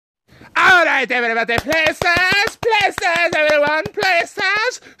right, everybody, places, everyone,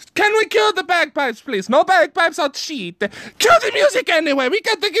 places. Can we cue the bagpipes, please? No bagpipes on sheet. Cue the music anyway. We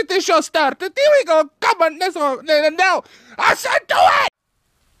got to get this show started. Here we go. Come on, let's go. Now, I said do it.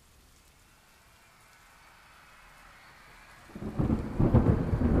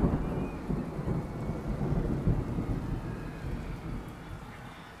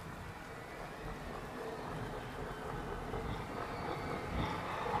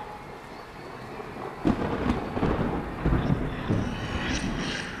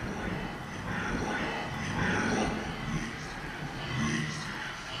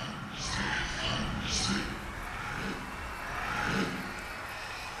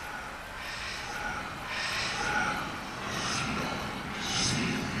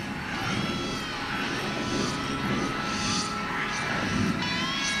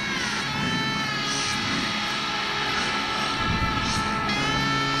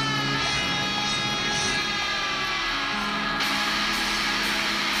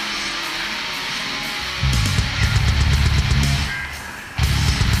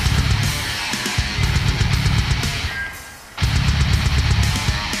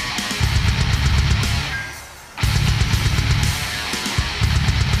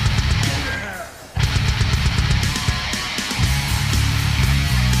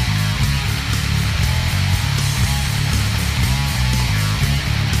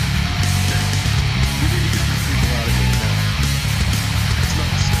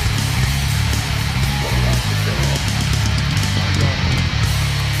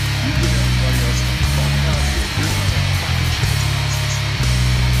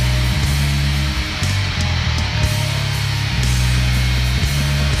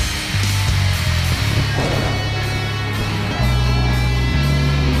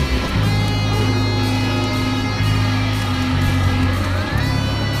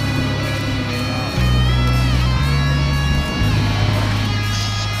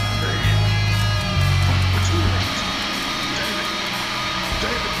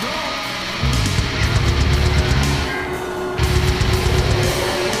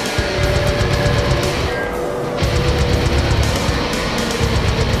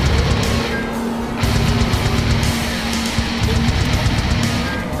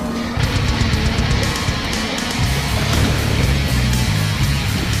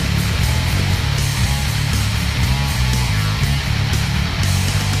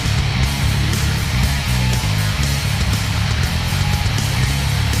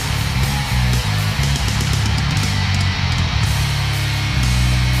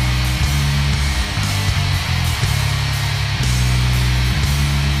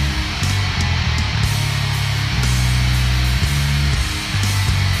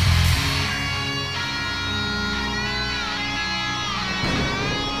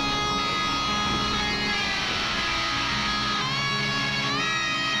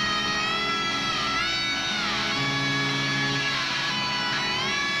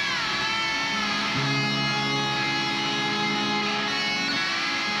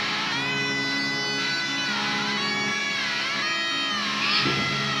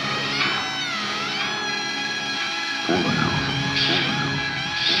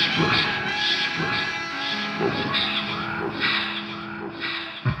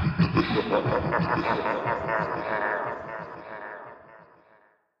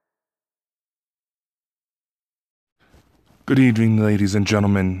 Good evening, ladies and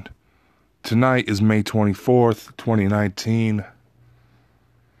gentlemen. Tonight is May 24th, 2019.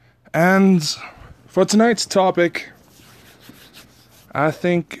 And for tonight's topic, I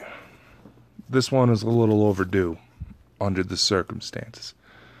think this one is a little overdue under the circumstances.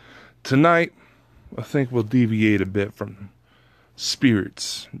 Tonight, I think we'll deviate a bit from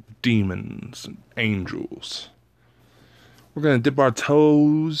spirits, demons, and angels. We're going to dip our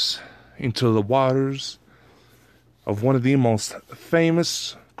toes into the waters of one of the most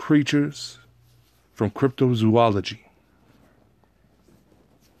famous creatures from cryptozoology.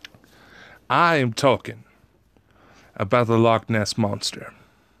 I am talking about the Loch Ness Monster.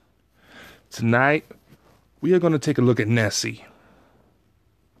 Tonight, we are going to take a look at Nessie.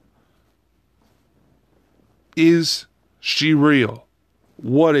 Is she real?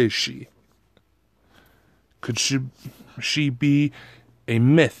 What is she? Could she be a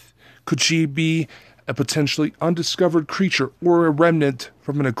myth? Could she be a potentially undiscovered creature or a remnant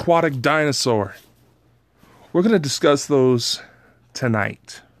from an aquatic dinosaur? We're going to discuss those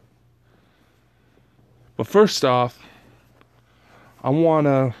tonight. But first off, I want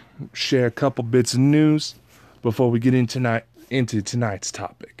to share a couple bits of news before we get into tonight's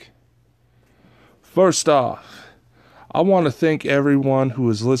topic. First off, I want to thank everyone who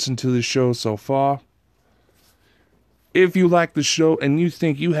has listened to the show so far. If you like the show and you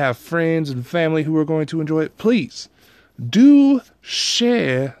think you have friends and family who are going to enjoy it, please do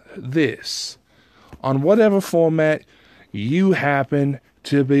share this on whatever format you happen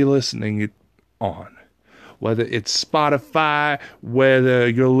to be listening it on. Whether it's Spotify, whether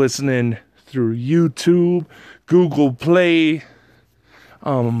you're listening through YouTube, Google Play,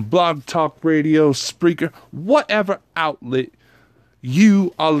 Blog Talk Radio, Spreaker, whatever outlet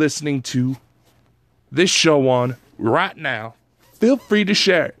you are listening to this show on right now, feel free to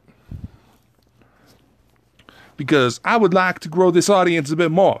share it. Because I would like to grow this audience a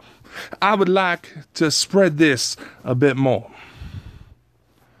bit more. I would like to spread this a bit more.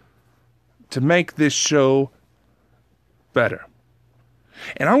 To make this show better.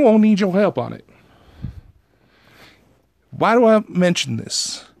 And I'm going to need your help on it. Why do I mention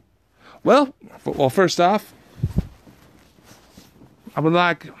this? Well, first off, I would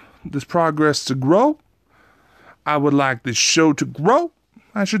like this progress to grow. I would like this show to grow,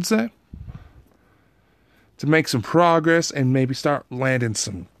 I should say. To make some progress and maybe start landing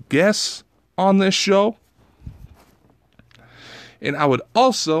some guests on this show. And I would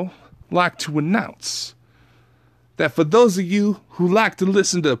also like to announce that for those of you who like to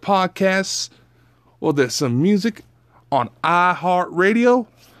listen to podcasts or there's some music on iHeartRadio,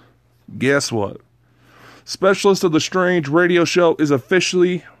 guess what? Specialist of the Strange radio show is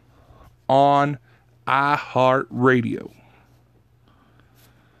officially on iHeartRadio.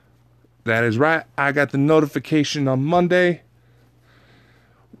 That is right. I got the notification on Monday.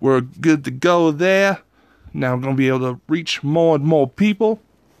 We're good to go there. Now I'm going to be able to reach more and more people.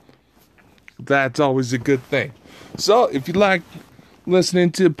 That's always a good thing. So if you like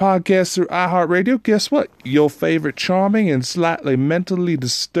listening to podcasts through iHeartRadio, guess what? Your favorite charming and slightly mentally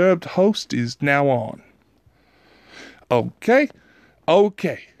disturbed host is now on. Okay.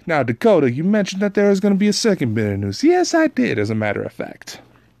 Now, Dakota, you mentioned that there is going to be a second bit of news. Yes, I did, as a matter of fact.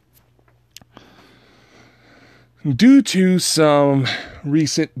 Due to some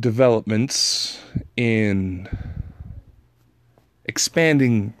recent developments in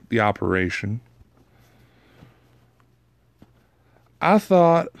expanding the operation, I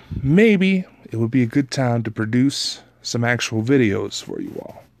thought maybe it would be a good time to produce some actual videos for you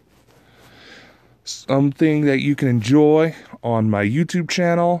all. Something that you can enjoy on my YouTube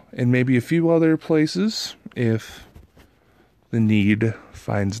channel and maybe a few other places if the need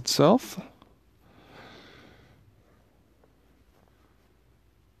finds itself.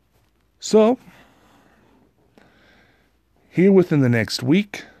 So, here within the next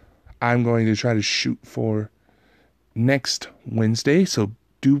week, I'm going to try to shoot for next Wednesday. So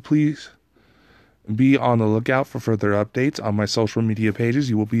do please be on the lookout for further updates on my social media pages.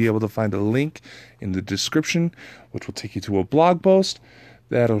 You will be able to find a link in the description, which will take you to a blog post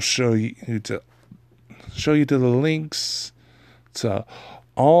that'll show you to the links to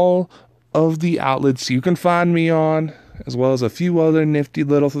all of the outlets you can find me on, as well as a few other nifty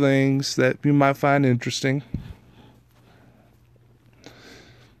little things that you might find interesting.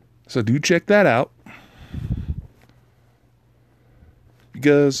 So do check that out.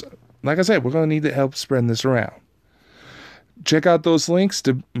 Because, like I said, we're going to need to help spread this around. Check out those links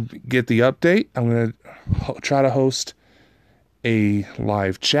to get the update. I'm going to try to host a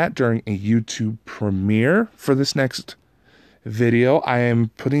live chat during a YouTube premiere for this next video. I am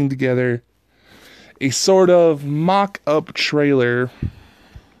putting together a sort of mock-up trailer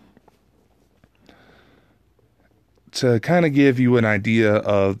to kind of give you an idea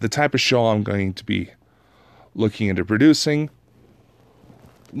of the type of show I'm going to be looking into producing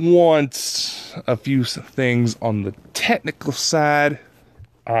once a few things on the technical side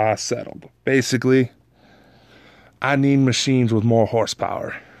are settled. Basically, I need machines with more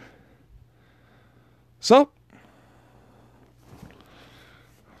horsepower. So,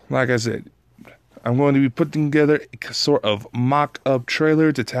 like I said, I'm going to be putting together a sort of mock-up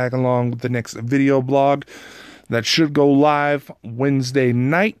trailer to tag along with the next video blog that should go live Wednesday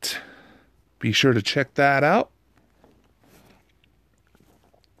night. Be sure to check that out.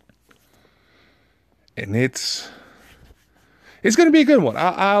 And it's going to be a good one.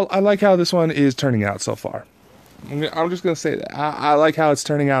 I like how this one is turning out so far. I'm just going to say that. I like how it's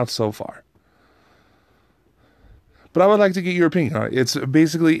turning out so far. But I would like to get your opinion on it. It's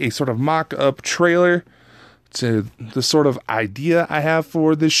basically a sort of mock-up trailer to the sort of idea I have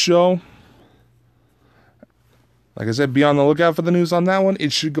for this show. Like I said, be on the lookout for the news on that one.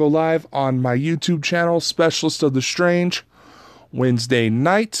 It should go live on my YouTube channel, Specialist of the Strange, Wednesday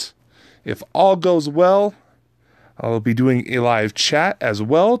night. If all goes well, I'll be doing a live chat as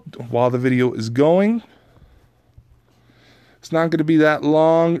well while the video is going. It's not going to be that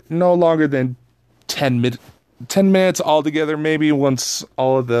long, no longer than 10 minutes altogether, maybe, once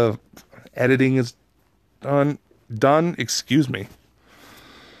all of the editing is done, excuse me.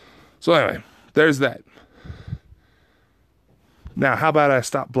 So anyway, there's that. Now, how about I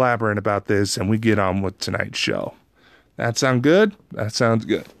stop blabbering about this and we get on with tonight's show? That sound good? That sounds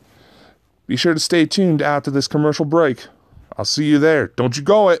good. Be sure to stay tuned after this commercial break. I'll see you there. Don't you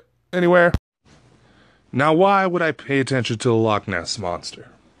go anywhere. Now, why would I pay attention to the Loch Ness Monster?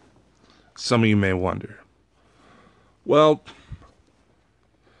 Some of you may wonder. Well,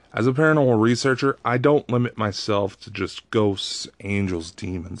 as a paranormal researcher, I don't limit myself to just ghosts, angels,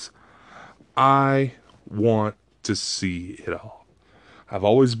 demons. I want to see it all. I've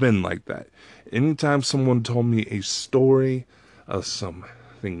always been like that. Anytime someone told me a story of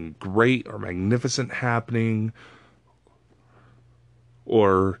something great or magnificent happening,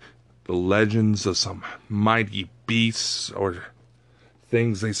 or the legends of some mighty beasts or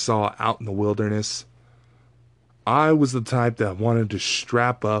things they saw out in the wilderness, I was the type that wanted to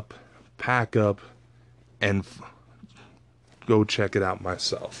strap up, pack up, and go check it out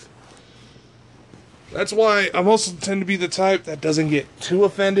myself. That's why I also tend to be the type that doesn't get too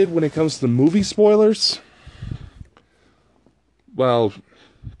offended when it comes to movie spoilers. Well,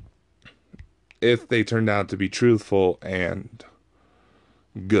 if they turned out to be truthful and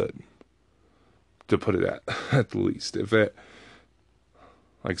good, to put it at the least. If it,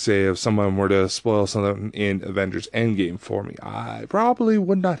 like, say, if someone were to spoil something in Avengers Endgame for me, I probably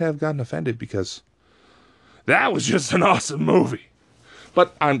would not have gotten offended because that was just an awesome movie.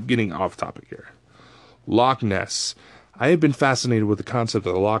 But I'm getting off topic here. Loch Ness. I have been fascinated with the concept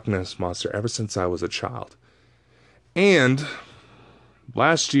of the Loch Ness Monster ever since I was a child. And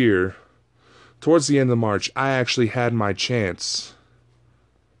last year, towards the end of March, I actually had my chance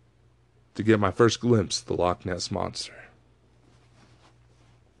to get my first glimpse of the Loch Ness Monster.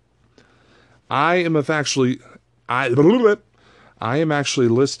 I am actually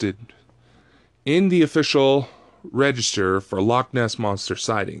listed in the official register for Loch Ness Monster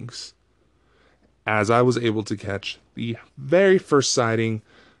sightings, as I was able to catch the very first sighting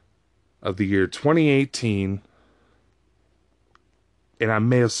of the year 2018, and I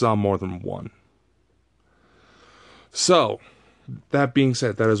may have saw more than one. So, that being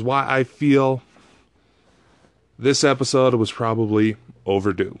said, that is why I feel this episode was probably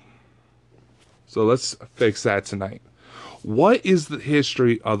overdue. So let's fix that tonight. What is the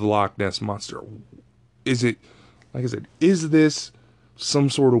history of the Loch Ness Monster? Is it, like I said, is this some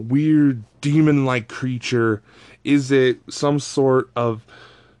sort of weird demon-like creature? Is it some sort of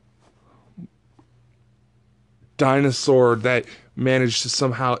dinosaur that managed to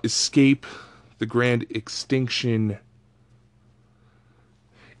somehow escape the grand extinction?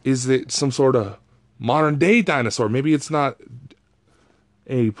 Is it some sort of modern day dinosaur? Maybe it's not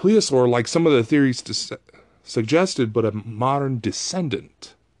a plesiosaur like some of the theories suggested, but a modern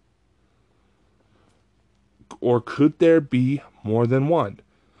descendant. Or could there be more than one?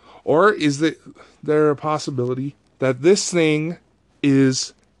 Or is there a possibility that this thing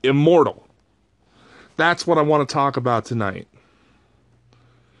is immortal? That's what I want to talk about tonight.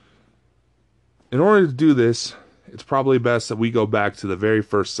 In order to do this, it's probably best that we go back to the very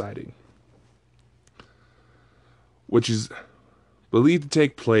first sighting, which is believed to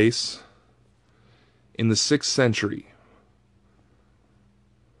take place in the 6th century.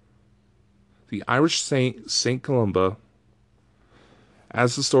 The Irish saint, St. Columba,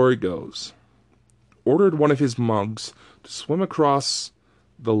 as the story goes, ordered one of his monks to swim across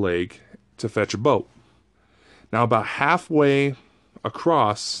the lake to fetch a boat. Now, about halfway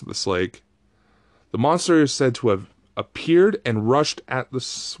across this lake, the monster is said to have appeared and rushed at the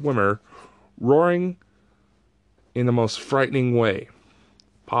swimmer, roaring in the most frightening way,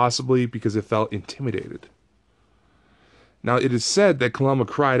 possibly because it felt intimidated. Now, it is said that Columba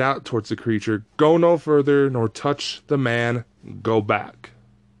cried out towards the creature, "Go no further, nor touch the man, go back."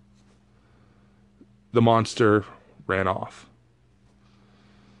 The monster ran off.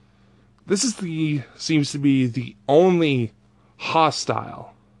 This seems to be the only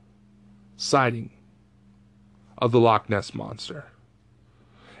hostile sighting of the Loch Ness Monster.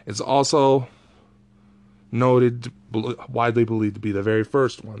 It's also widely believed to be the very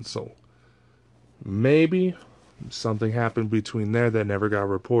first one, so maybe something happened between there that never got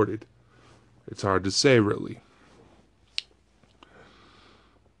reported. It's hard to say, really.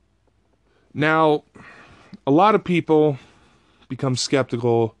 Now, a lot of people become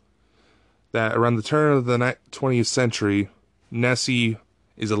skeptical that around the turn of the 20th century, Nessie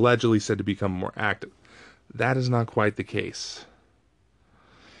is allegedly said to become more active. That is not quite the case.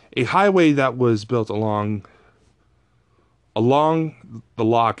 A highway that was built along along the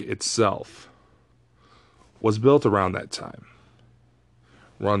loch itself was built around that time.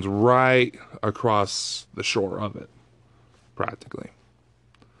 Runs right across the shore of it, practically.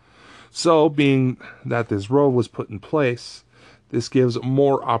 So, being that this road was put in place, this gives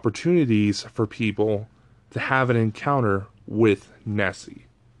more opportunities for people to have an encounter with Nessie.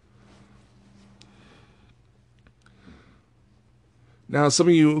 Now, some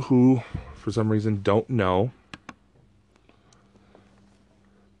of you who, for some reason, don't know,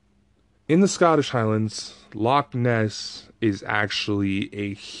 in the Scottish Highlands, Loch Ness is actually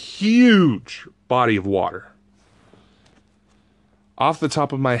a huge body of water. Off the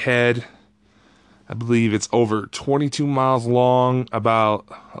top of my head, I believe it's over 22 miles long, about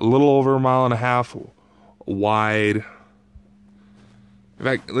a little over a mile and a half wide. In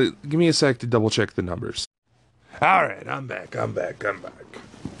fact, give me a sec to double check the numbers. Alright, I'm back.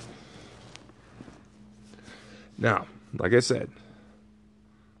 Now, like I said,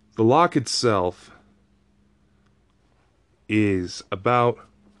 the loch itself is about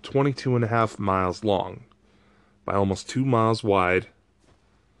 22 and a half miles long by almost 2 miles wide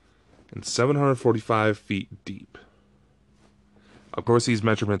and 745 feet deep. Of course, these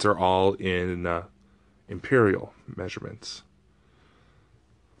measurements are all in imperial measurements.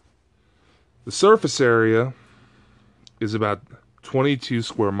 The surface area is about 22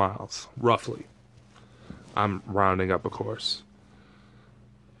 square miles, roughly. I'm rounding up, of course.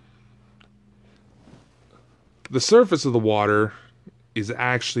 The surface of the water is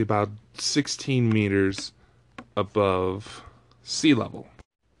actually about 16 meters above sea level,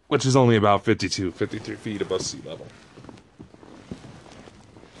 which is only about 53 feet above sea level.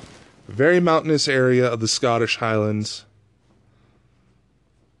 A very mountainous area of the Scottish Highlands.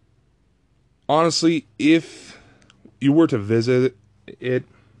 Honestly, if you were to visit it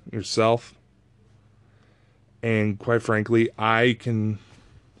yourself, and quite frankly, I can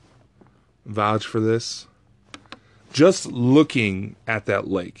vouch for this, just looking at that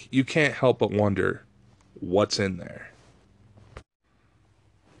lake, you can't help but wonder what's in there.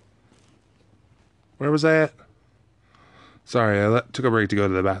 Where was I at? Sorry, I took a break to go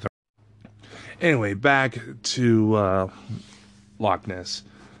to the bathroom. Anyway, back to Loch Ness.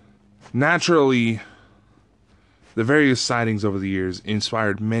 Naturally, the various sightings over the years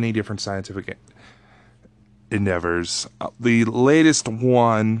inspired many different scientific endeavors. The latest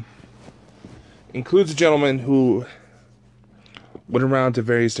one includes a gentleman who went around to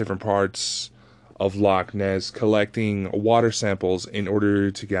various different parts of Loch Ness collecting water samples in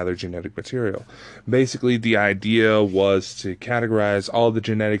order to gather genetic material. Basically, the idea was to categorize all the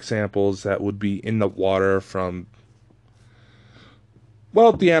genetic samples that would be in the water from,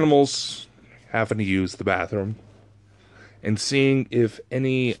 well, the animals having to use the bathroom, and seeing if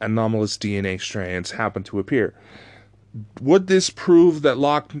any anomalous DNA strands happen to appear. Would this prove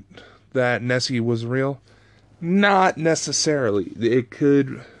that Nessie was real? Not necessarily. It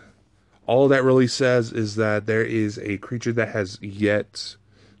could. All that really says is that there is a creature that has yet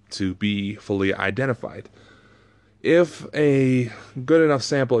to be fully identified. If a good enough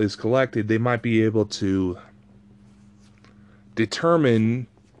sample is collected, they might be able to determine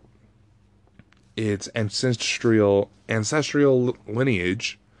its ancestral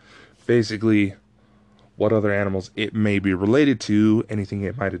lineage, basically what other animals it may be related to, anything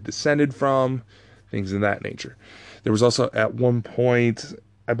it might have descended from, things of that nature. There was also at one point,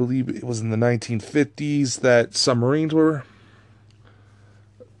 I believe it was in the 1950s, that submarines were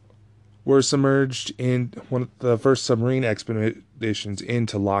submerged in one of the first submarine expeditions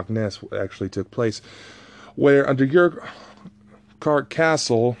into Loch Ness actually took place, where under Urquhart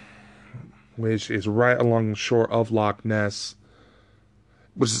Castle, which is right along the shore of Loch Ness,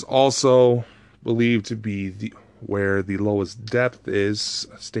 which is also believed to be where the lowest depth is,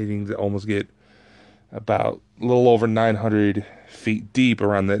 stating to almost get about a little over 900 feet deep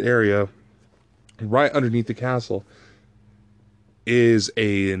around that area. Right underneath the castle is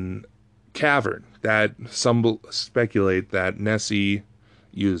a cavern that some speculate that Nessie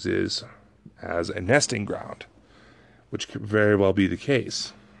uses as a nesting ground, which could very well be the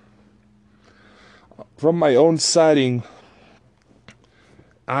case. From my own sighting,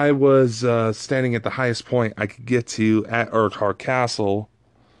 I was standing at the highest point I could get to at Urquhart Castle,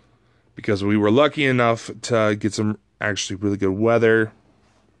 because we were lucky enough to get some actually really good weather,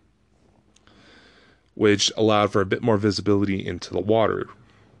 which allowed for a bit more visibility into the water.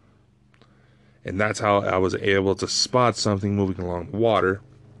 And that's how I was able to spot something moving along the water,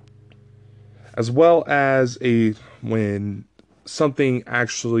 as well as when something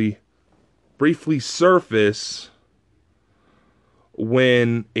actually briefly surfaced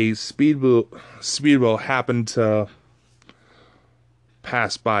when a speedboat happened to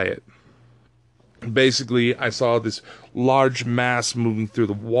pass by it. Basically, I saw this large mass moving through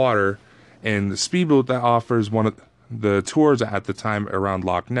the water, and the speedboat that offers one of the tours at the time around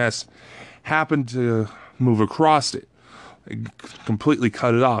Loch Ness happened to move across it. It completely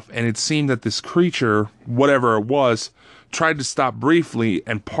cut it off, and it seemed that this creature, whatever it was, tried to stop briefly,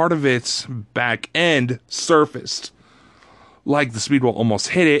 and part of its back end surfaced. Like the speedboat almost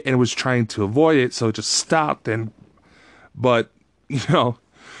hit it, and it was trying to avoid it, so it just stopped. But,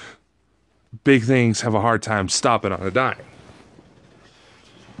 big things have a hard time stopping on a dime.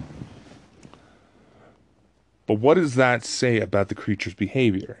 But what does that say about the creature's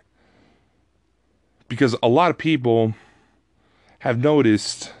behavior? Because a lot of people have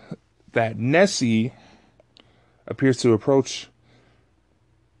noticed that Nessie appears to approach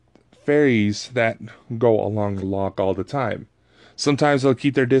ferries that go along the loch all the time. Sometimes they'll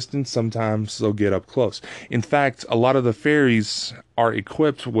keep their distance, sometimes they'll get up close. In fact, a lot of the ferries are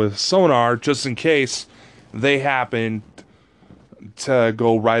equipped with sonar just in case they happen to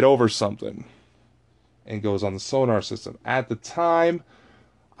go right over something. And goes on the sonar system. At the time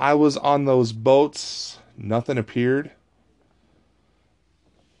I was on those boats, nothing appeared.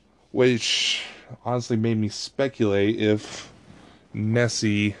 Which honestly made me speculate if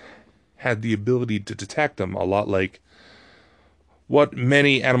Nessie had the ability to detect them, a lot like what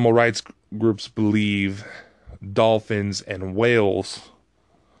many animal rights groups believe dolphins and whales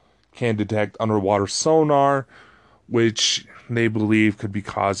can detect underwater sonar, which they believe could be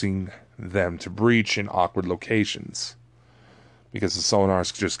causing them to breach in awkward locations because the sonar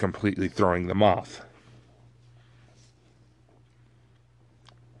is just completely throwing them off.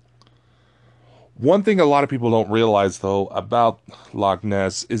 One thing a lot of people don't realize, though, about Loch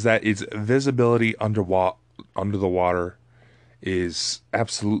Ness is that its visibility under the water is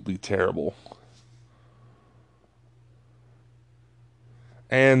absolutely terrible.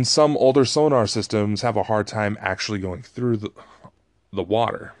 And some older sonar systems have a hard time actually going through the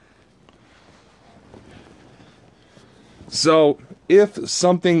water. So, if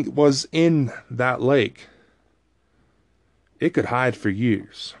something was in that lake, it could hide for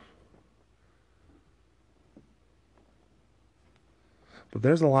years. But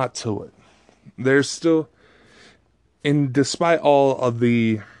there's a lot to it. There's still, and despite all of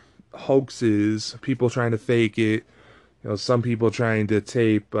the hoaxes, people trying to fake it, some people trying to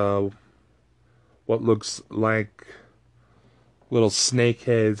tape what looks like little snake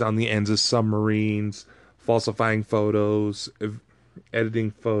heads on the ends of submarines, falsifying photos,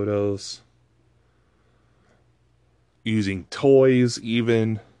 editing photos, using toys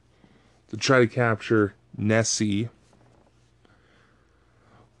even to try to capture Nessie.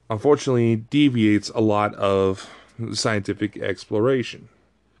 Unfortunately, deviates a lot of scientific exploration.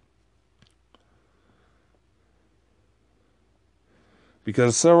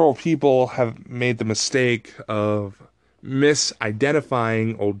 Because several people have made the mistake of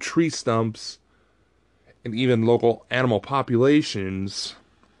misidentifying old tree stumps and even local animal populations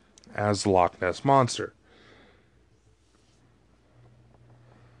as the Loch Ness Monster.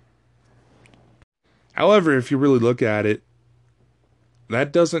 However, if you really look at it,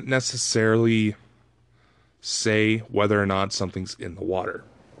 that doesn't necessarily say whether or not something's in the water.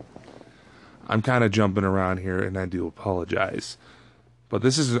 I'm kind of jumping around here, and I do apologize. But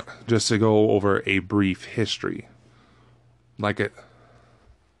this is just to go over a brief history. Like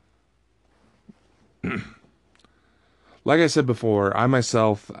I said before, I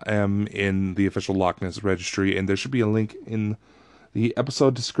myself am in the official Loch Ness registry, and there should be a link in the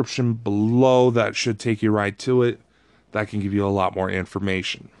episode description below that should take you right to it. That can give you a lot more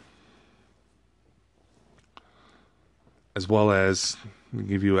information. As well as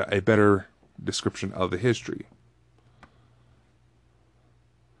give you a better description of the history.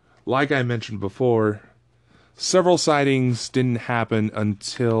 Like I mentioned before, several sightings didn't happen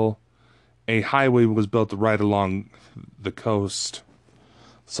until a highway was built right along the coast.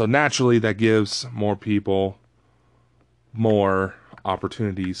 So naturally, that gives more people more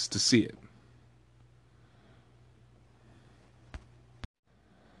opportunities to see it.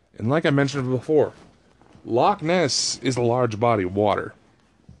 And like I mentioned before, Loch Ness is a large body of water.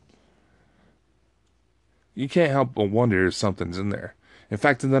 You can't help but wonder if something's in there. In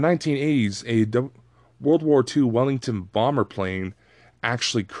fact, in the 1980s, a World War II Wellington bomber plane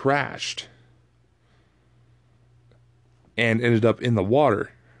actually crashed and ended up in the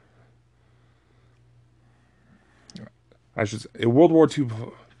water. A World War II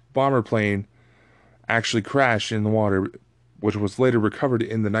bomber plane actually crashed in the water, which was later recovered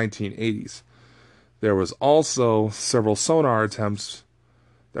in the 1980s. There was also several sonar attempts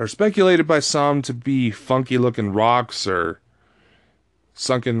that are speculated by some to be funky-looking rocks or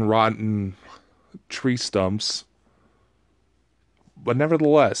sunken, rotten tree stumps. But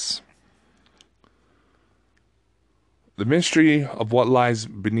nevertheless, the mystery of what lies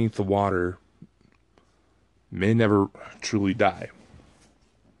beneath the water may never truly die.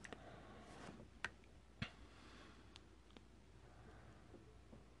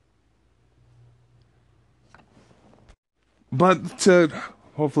 But to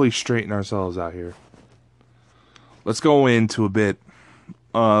hopefully straighten ourselves out here, let's go into a bit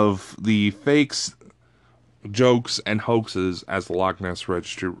of the fakes, jokes, and hoaxes as the Loch Ness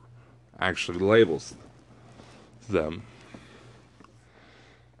Registry actually labels them.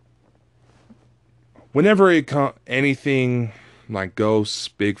 Whenever anything like ghosts,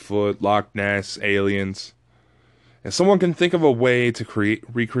 Bigfoot, Loch Ness, aliens, if someone can think of a way to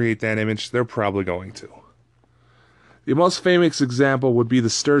recreate that image, they're probably going to. The most famous example would be the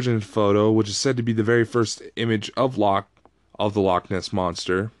sturgeon photo, which is said to be the very first image of the Loch Ness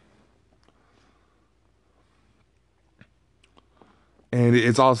Monster. And it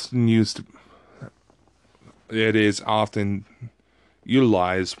is often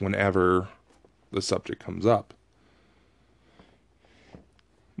utilized whenever the subject comes up.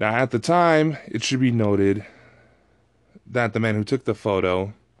 Now, at the time, it should be noted that the man who took the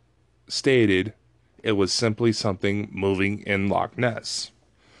photo stated it was simply something moving in Loch Ness.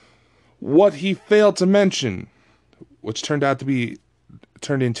 What he failed to mention, which turned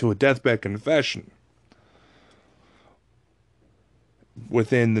into a deathbed confession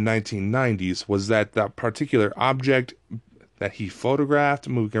within the 1990s, was that particular object that he photographed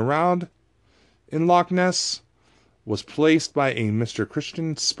moving around in Loch Ness was placed by a Mr.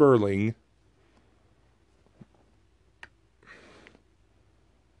 Christian Sperling,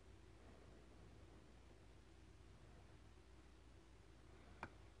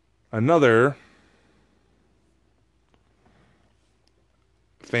 another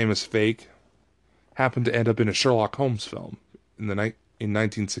famous fake happened to end up in a Sherlock Holmes film in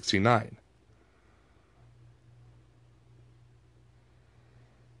 1969.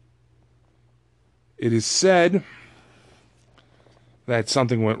 It is said that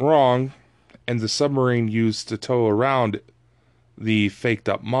something went wrong, and the submarine used to tow around the faked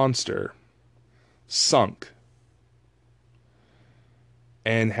up monster sunk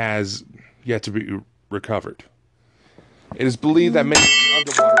and has yet to be recovered. It is believed that many of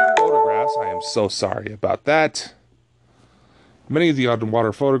the underwater photographs, I am so sorry about that, many of the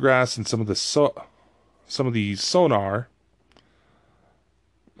underwater photographs and some of the sonar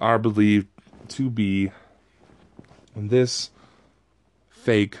are believed to be this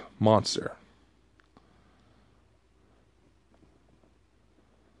fake monster.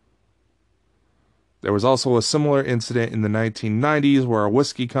 There was also a similar incident in the 1990s where a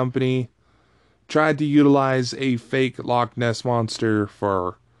whiskey company tried to utilize a fake Loch Ness monster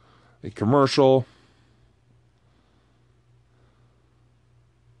for a commercial.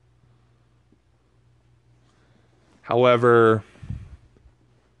 However,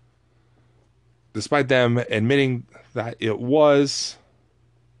 despite them admitting that it was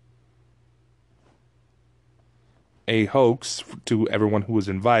a hoax to everyone who was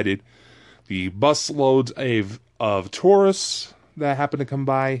invited, the busloads of tourists that happened to come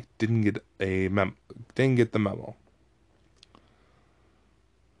by didn't get the memo.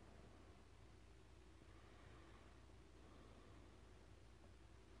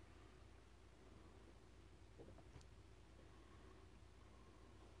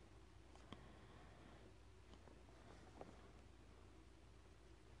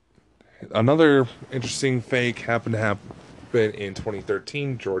 Another interesting fake happened to happen in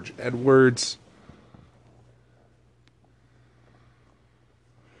 2013. George Edwards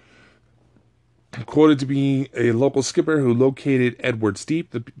quoted to be a local skipper who located Edwards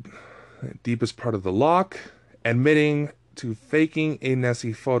Deep, the deepest part of the loch, admitting to faking a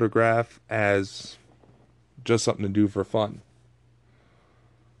Nessie photograph as just something to do for fun.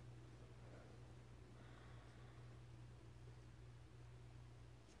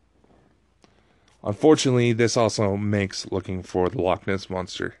 Unfortunately, this also makes looking for the Loch Ness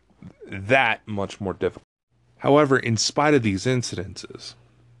Monster that much more difficult. However, in spite of these incidences,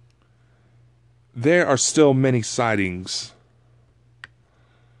 there are still many sightings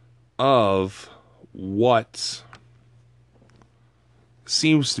of what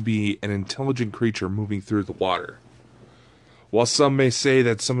seems to be an intelligent creature moving through the water. While some may say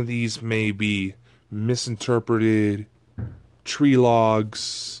that some of these may be misinterpreted, tree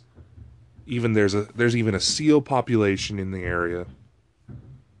logs, even there's even a seal population in the area.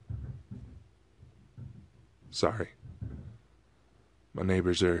 Sorry. My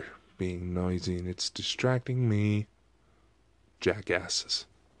neighbors are being noisy and it's distracting me. jackasses.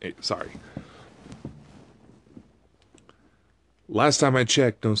 Sorry. Last time I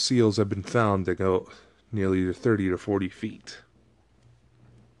checked, no seals have been found that go nearly to 30 to 40 feet.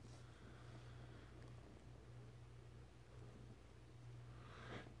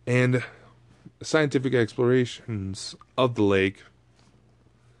 And scientific explorations of the lake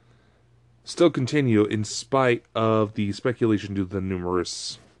still continue in spite of the speculation due to the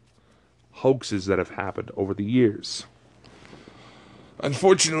numerous hoaxes that have happened over the years.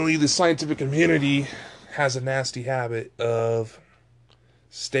 Unfortunately, the scientific community has a nasty habit of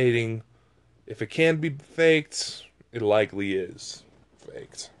stating if it can be faked, it likely is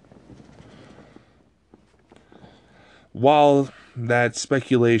faked. While that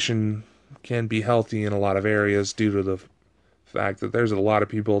speculation can be healthy in a lot of areas due to the fact that there's a lot of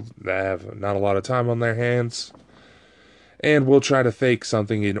people that have not a lot of time on their hands and will try to fake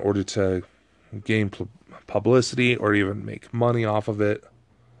something in order to gain publicity or even make money off of it.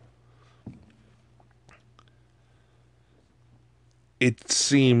 It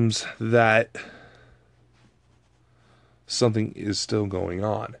seems that something is still going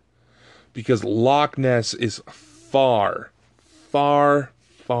on because Loch Ness is far, far,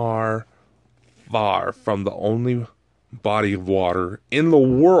 far, far from the only body of water in the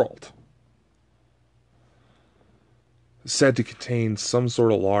world said to contain some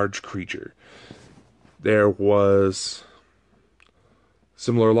sort of large creature. There was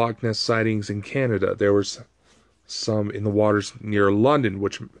similar Loch Ness sightings in Canada. There was some in the waters near London,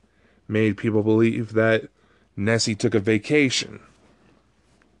 which made people believe that Nessie took a vacation.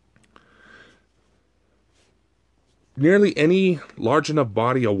 Nearly any large enough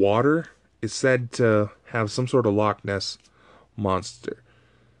body of water is said to have some sort of Loch Ness monster.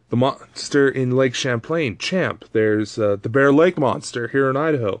 The monster in Lake Champlain, Champ. There's the Bear Lake monster here in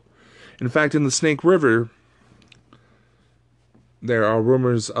Idaho. In fact, in the Snake River, there are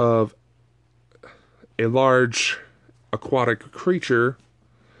rumors of a large aquatic creature,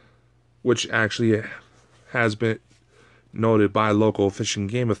 which actually has been noted by local fish and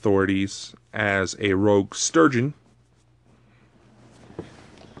game authorities as a rogue sturgeon.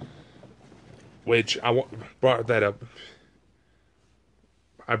 Which brought that up.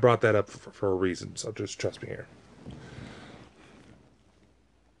 I brought that up for a reason, so just trust me here.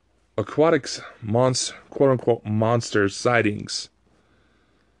 Aquatics, quote-unquote monster sightings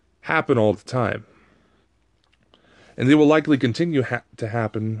happen all the time. And they will likely continue to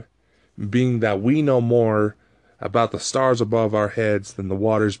happen, being that we know more about the stars above our heads than the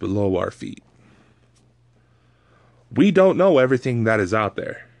waters below our feet. We don't know everything that is out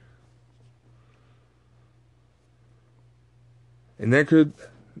there. And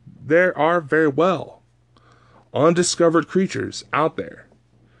there are very well undiscovered creatures out there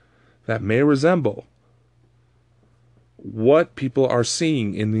that may resemble what people are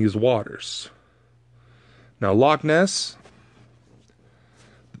seeing in these waters. Now, Loch Ness,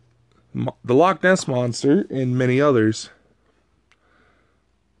 the Loch Ness monster, and many others,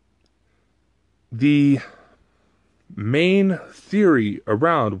 the main theory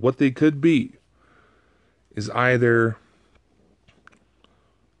around what they could be is either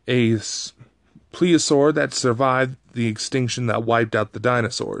a plesiosaur that survived the extinction that wiped out the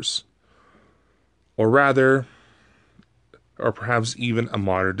dinosaurs, or perhaps even a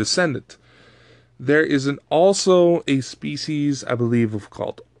modern descendant. There is also a species, I believe,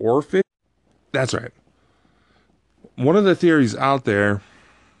 called oarfish. That's right. One of the theories out there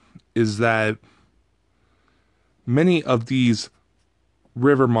is that many of these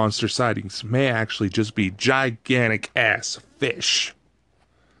river monster sightings may actually just be gigantic ass fish.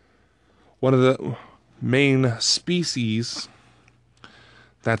 One of the main species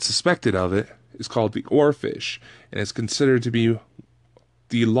that's suspected of it is called the oarfish, and it's considered to be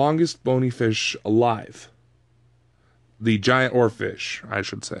the longest bony fish alive. The giant oarfish, I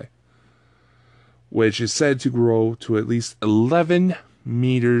should say, which is said to grow to at least 11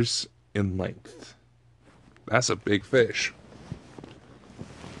 meters in length. That's a big fish.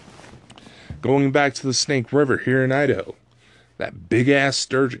 Going back to the Snake River here in Idaho, that big-ass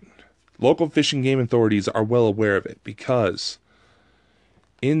sturgeon. Local fish and game authorities are well aware of it because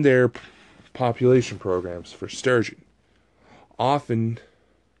in their population programs for sturgeon, often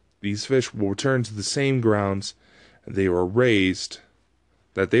these fish will return to the same grounds they were raised,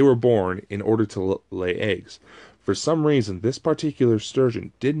 that they were born in order to lay eggs. For some reason, this particular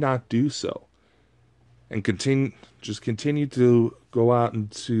sturgeon did not do so, and continued to go out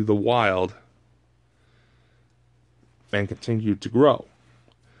into the wild and continued to grow.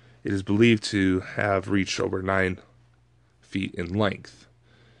 It is believed to have reached over 9 feet in length.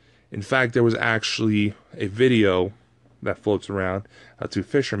 In fact, there was actually a video that floats around, to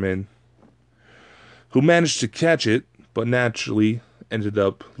fishermen who managed to catch it, but naturally ended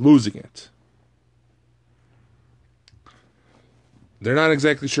up losing it. They're not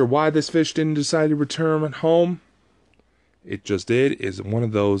exactly sure why this fish didn't decide to return home. It just did. Is one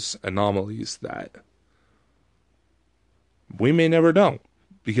of those anomalies that we may never know.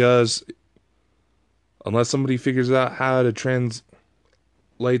 Because unless somebody figures out how to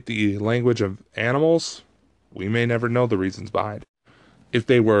translate the language of animals, we may never know the reasons behind it. If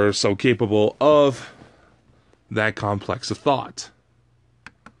they were so capable of that complex of thought.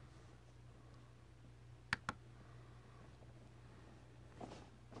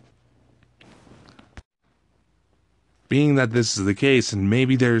 Being that this is the case, and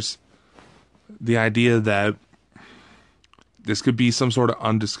maybe there's the idea that this could be some sort of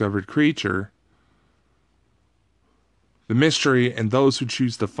undiscovered creature, the mystery and those who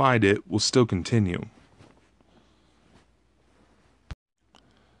choose to find it will still continue.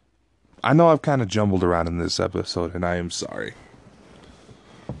 I know I've kind of jumbled around in this episode, and I am sorry.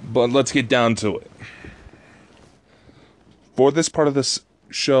 But let's get down to it. For this part of this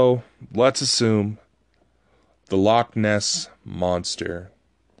show, let's assume the Loch Ness monster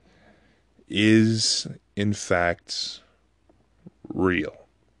is, in fact, real.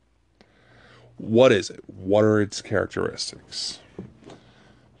 What is it? What are its characteristics?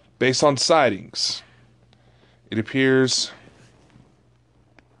 Based on sightings, it appears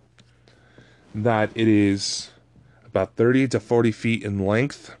that it is about 30 to 40 feet in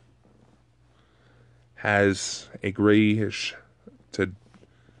length, has a grayish to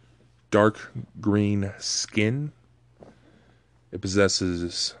dark green skin. It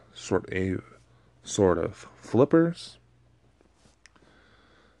possesses sort of flippers,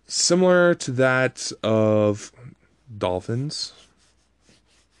 similar to that of dolphins.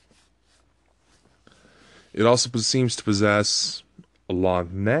 It also seems to possess a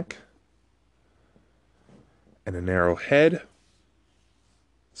long neck and a narrow head,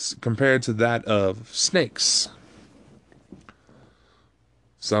 compared to that of snakes.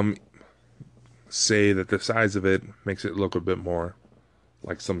 Some say that the size of it makes it look a bit more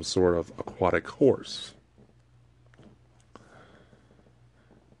like some sort of aquatic horse.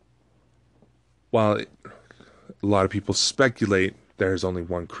 While a lot of people speculate there's only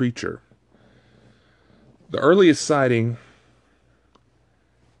one creature, the earliest sighting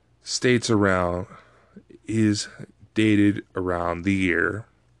is dated around the year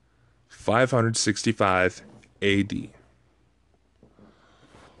 565 AD.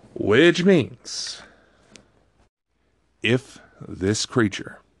 Which means, if this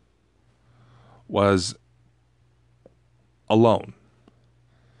creature was alone,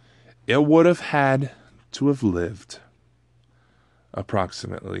 it would have had to have lived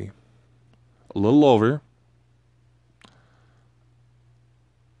approximately a little over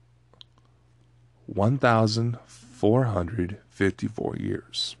 1,454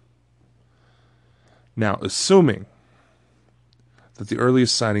 years. Now, assuming that the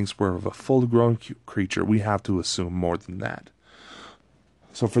earliest sightings were of a full-grown creature, we have to assume more than that.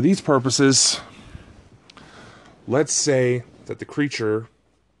 So for these purposes, let's say that the creature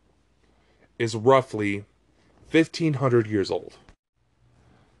is roughly 1,500 years old.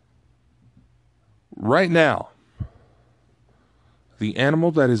 Right now, the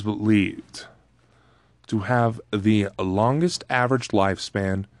animal that is believed to have the longest average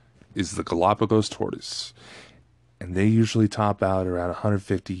lifespan is the Galapagos tortoise, and they usually top out around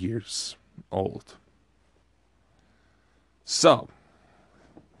 150 years old. So,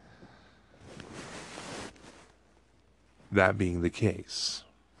 that being the case,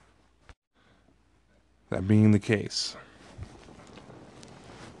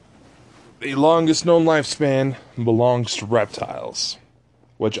 the longest known lifespan belongs to reptiles,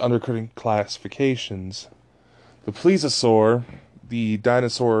 which under current classifications, the plesiosaur, the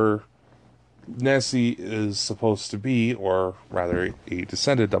dinosaur Nessie is supposed to be, or rather a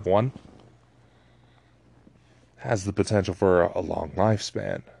descendant of one, has the potential for a long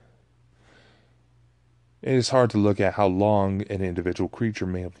lifespan. It is hard to look at how long an individual creature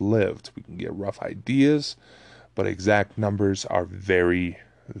may have lived. We can get rough ideas, but exact numbers are very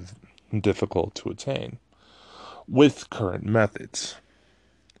difficult to attain with current methods.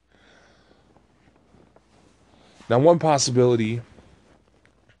 Now, one possibility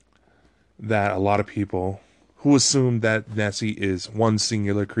that a lot of people who assume that Nessie is one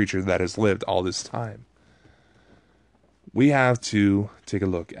singular creature that has lived all this time, we have to take a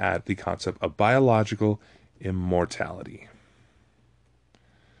look at the concept of biological immortality,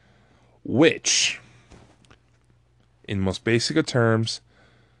 which, in most basic of terms,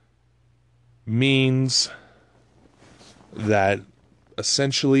 means that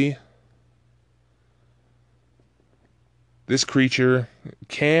essentially this creature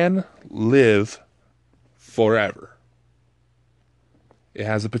can live forever. It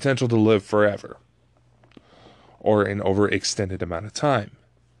has the potential to live forever, or an overextended amount of time.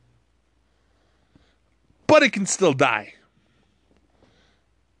 But it can still die.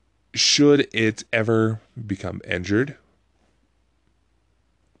 Should it ever become injured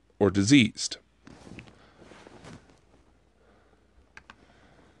or diseased.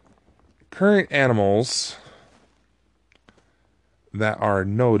 Current animals that are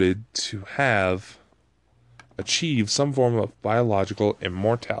noted to have achieved some form of biological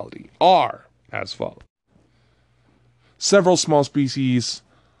immortality are as follows. Several small species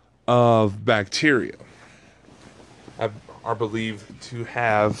of bacteria are believed to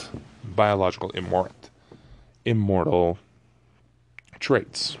have biological immortal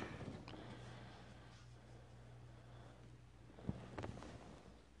traits.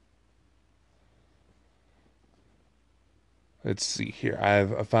 Let's see here.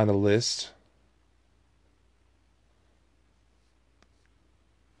 I found a list.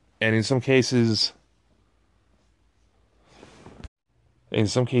 And in some cases,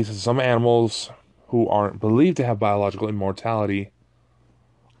 some animals who aren't believed to have biological immortality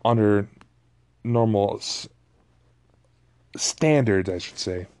under normal standards, I should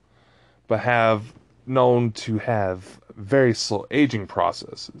say, but have known to have very slow aging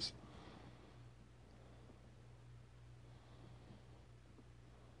processes.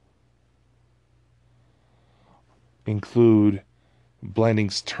 Include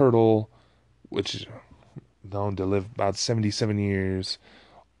Blanding's turtle, which is known to live about 77 years,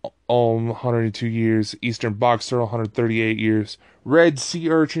 102 years, eastern box turtle, 138 years, red sea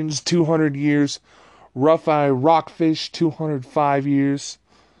urchins, 200 years, rough-eye rockfish, 205 years,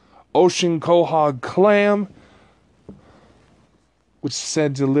 ocean quahog clam, which is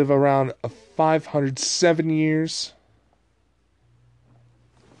said to live around 507 years.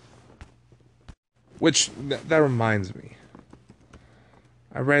 Which, that reminds me.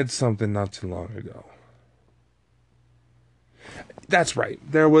 I read something not too long ago. That's right.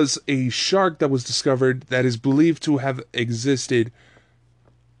 There was a shark that was discovered that is believed to have existed,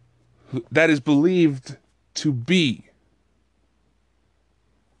 that is believed to be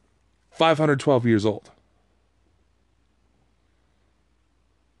 512 years old.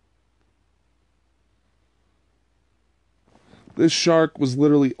 This shark was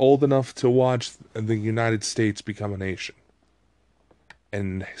literally old enough to watch the United States become a nation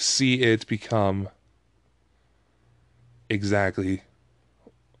and see it become exactly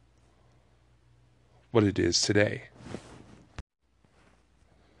what it is today.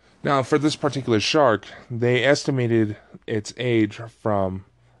 Now, for this particular shark, they estimated its age from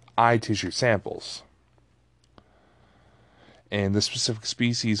eye tissue samples. And the specific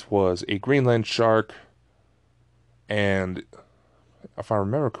species was a Greenland shark, and if I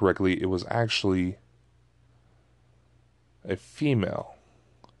remember correctly, it was actually a female.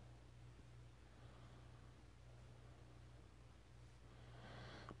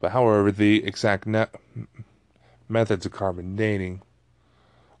 But however, the exact methods of carbon dating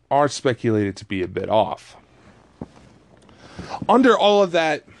are speculated to be a bit off. Under all of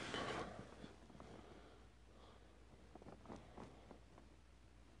that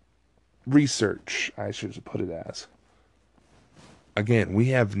research, I should put it as, again, we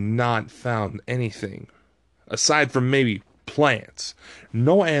have not found anything, aside from maybe plants,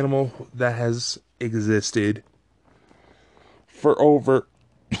 no animal that has existed for over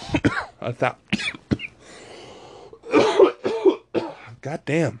a thousand. God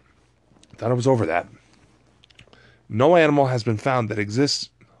damn. Thought it was over that. No animal has been found that exists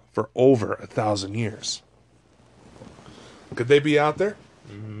for over 1,000 years. Could they be out there?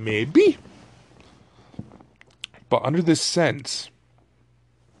 Maybe. But under this sense,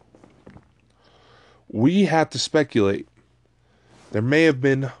 we have to speculate. There may have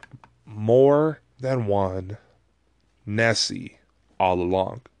been more than one Nessie all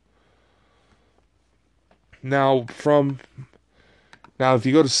along. Now, if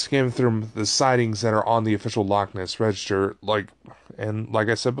you go to skim through the sightings that are on the official Loch Ness register, like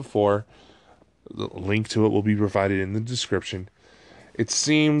I said before, the link to it will be provided in the description. It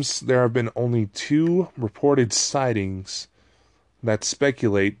seems there have been only 2 reported sightings that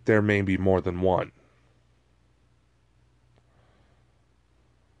speculate there may be more than one.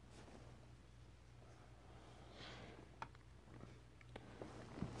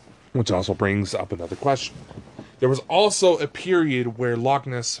 Which also brings up another question. There was also a period where Loch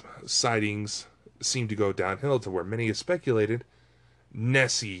Ness sightings seemed to go downhill to where many have speculated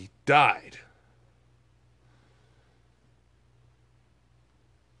Nessie died.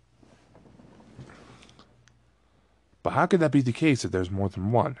 But how could that be the case if there's more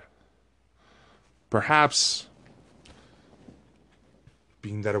than one? Perhaps,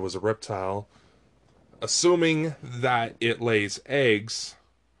 being that it was a reptile, assuming that it lays eggs,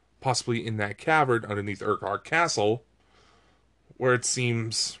 possibly in that cavern underneath Urquhart Castle, where it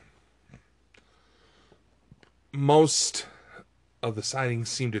seems most of the sightings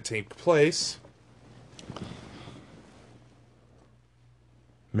seem to take place.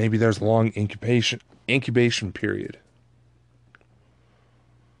 Maybe there's a long incubation period.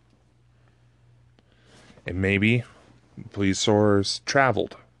 And maybe plesiosaurs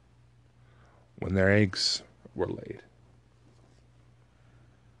traveled when their eggs were laid.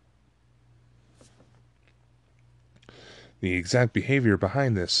 The exact behavior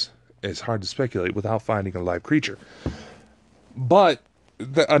behind this is hard to speculate without finding a live creature. But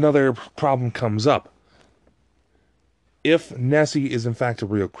another problem comes up. If Nessie is in fact a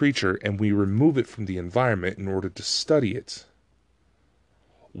real creature and we remove it from the environment in order to study it,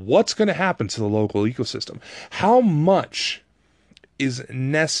 what's going to happen to the local ecosystem? How much is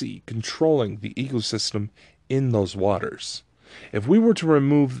Nessie controlling the ecosystem in those waters? If we were to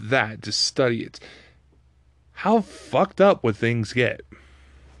remove that to study it, how fucked up would things get?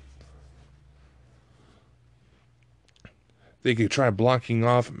 They could try blocking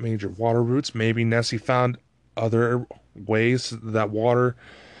off major water routes. Maybe Nessie found other ways that water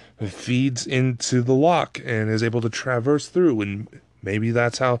feeds into the loch and is able to traverse through, and maybe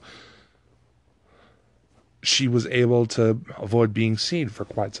that's how she was able to avoid being seen for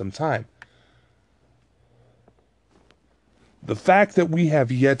quite some time. The fact that we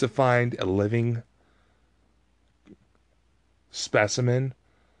have yet to find a living specimen,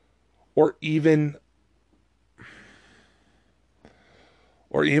 or even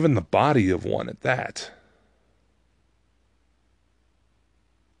the body of one at that,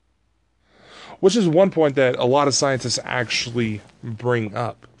 which is one point that a lot of scientists actually bring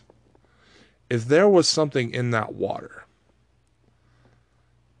up. If there was something in that water,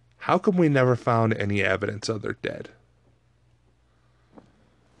 how come we never found any evidence of their dead?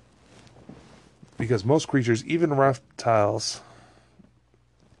 Because most creatures, even reptiles,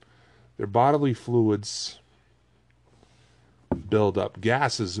 their bodily fluids build up,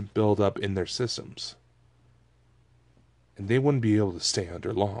 gases build up in their systems, and they wouldn't be able to stay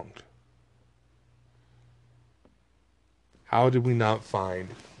under long. How did we not find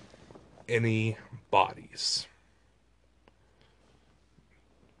any bodies?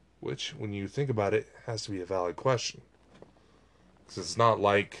 Which, when you think about it, has to be a valid question. Because it's not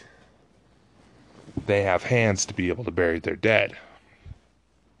like they have hands to be able to bury their dead.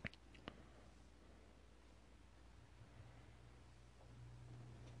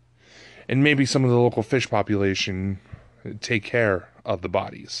 And maybe some of the local fish population take care of the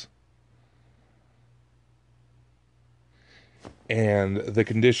bodies. And the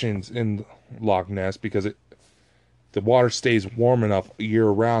conditions in Loch Ness, because the water stays warm enough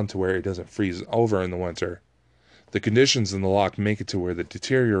year-round to where it doesn't freeze over in the winter, the conditions in the loch make it to where the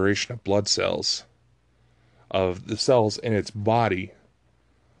deterioration of blood cells, of the cells in its body,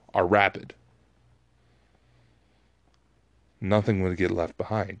 are rapid. Nothing would get left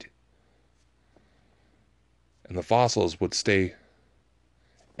behind. And the fossils would stay.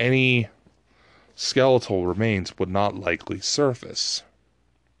 Any skeletal remains would not likely surface.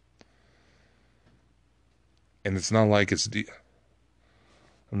 And it's not like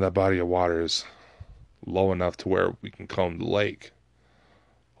and that body of water is low enough to where we can comb the lake,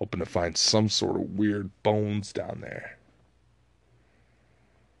 hoping to find some sort of weird bones down there.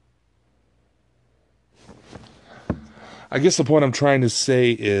 I guess the point I'm trying to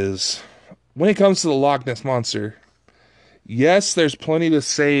say is, when it comes to the Loch Ness Monster, yes, there's plenty to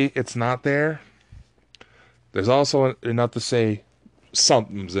say it's not there. There's also enough to say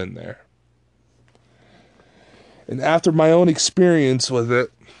something's in there. And after my own experience with it,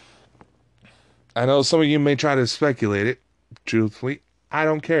 I know some of you may try to speculate it. Truthfully, I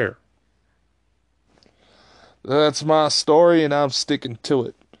don't care. That's my story, and I'm sticking to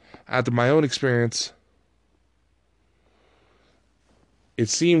it. After my own experience, it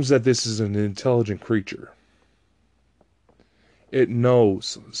seems that this is an intelligent creature. It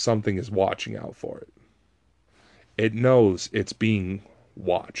knows something is watching out for it. It knows it's being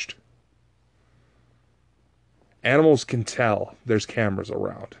watched. Animals can tell there's cameras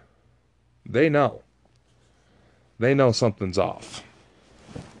around. They know. They know something's off.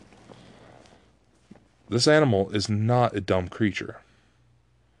 This animal is not a dumb creature.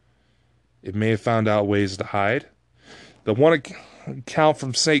 It may have found out ways to hide. The one account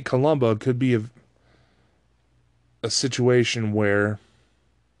from St. Columba could be a situation where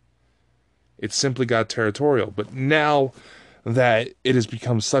It simply got territorial. But now that it has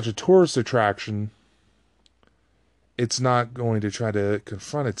become such a tourist attraction, it's not going to try to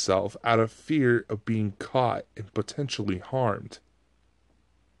confront itself out of fear of being caught and potentially harmed.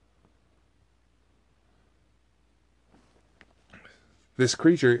 This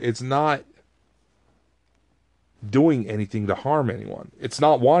creature, it's not doing anything to harm anyone. It's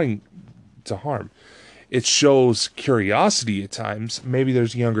not wanting to harm. It shows curiosity at times. Maybe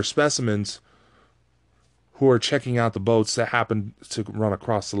there's younger specimens who are checking out the boats that happen to run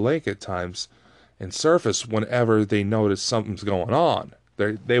across the lake at times and surface whenever they notice something's going on.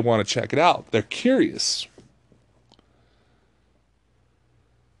 They want to check it out. They're curious.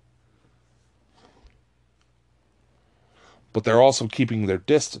 But they're also keeping their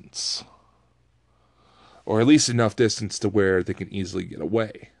distance. Or at least enough distance to where they can easily get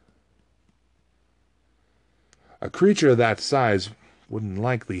away. A creature of that size wouldn't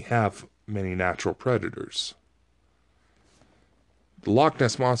likely have many natural predators. The Loch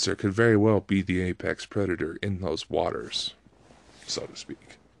Ness Monster could very well be the apex predator in those waters, so to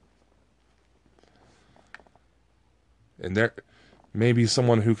speak. And there may be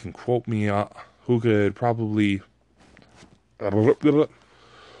someone who can quote me, who could probably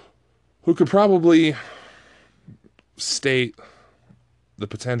state the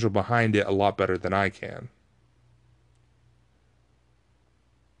potential behind it a lot better than I can.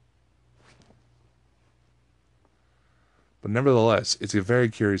 But nevertheless, it's a very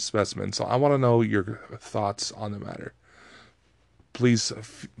curious specimen, so I want to know your thoughts on the matter. Please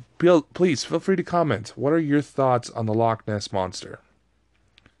feel free to comment. What are your thoughts on the Loch Ness Monster?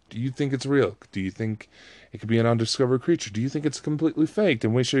 Do you think it's real? Do you think it could be an undiscovered creature? Do you think it's completely faked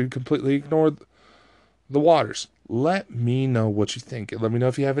and we should completely ignore the waters? Let me know what you think, and let me know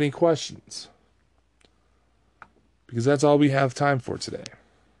if you have any questions. Because that's all we have time for today.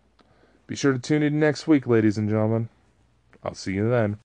 Be sure to tune in next week, ladies and gentlemen. I'll see you then.